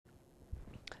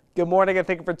Good morning, and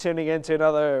thank you for tuning in to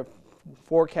another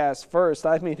Forecast First.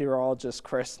 I'm meteorologist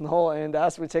Chris Knoll, and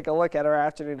as we take a look at our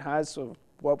afternoon highs of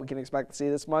what we can expect to see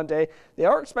this Monday, they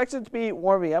are expected to be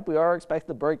warming up. We are expected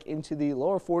to break into the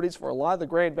lower 40s for a lot of the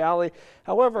Grand Valley.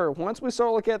 However, once we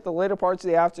start looking at the later parts of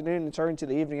the afternoon and turn to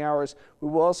the evening hours, we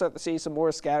will start to see some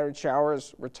more scattered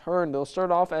showers return. They'll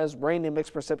start off as rain and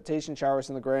mixed precipitation showers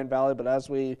in the Grand Valley, but as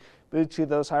we move to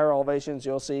those higher elevations,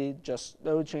 you'll see just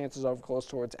no chances over close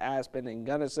towards Aspen and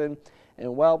Gunnison.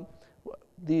 And well,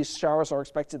 these showers are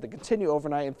expected to continue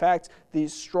overnight. In fact, the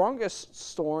strongest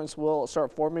storms will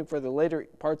start forming for the later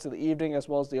parts of the evening as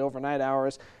well as the overnight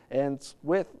hours. And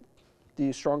with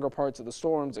the stronger parts of the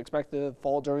storms expected to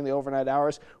fall during the overnight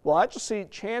hours, we'll actually see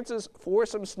chances for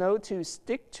some snow to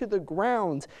stick to the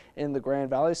ground in the Grand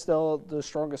Valley. Still, the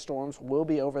strongest storms will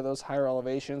be over those higher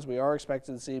elevations. We are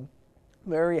expected to see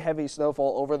very heavy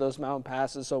snowfall over those mountain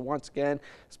passes. So once again,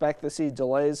 expect to see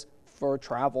delays for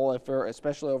travel,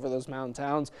 especially over those mountain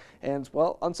towns. And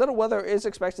well, unsettled weather is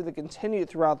expected to continue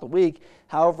throughout the week.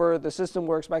 However, the system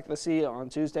we're expected to see on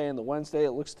Tuesday and the Wednesday,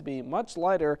 it looks to be much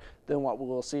lighter than what we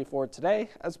will see for today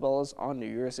as well as on New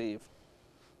Year's Eve.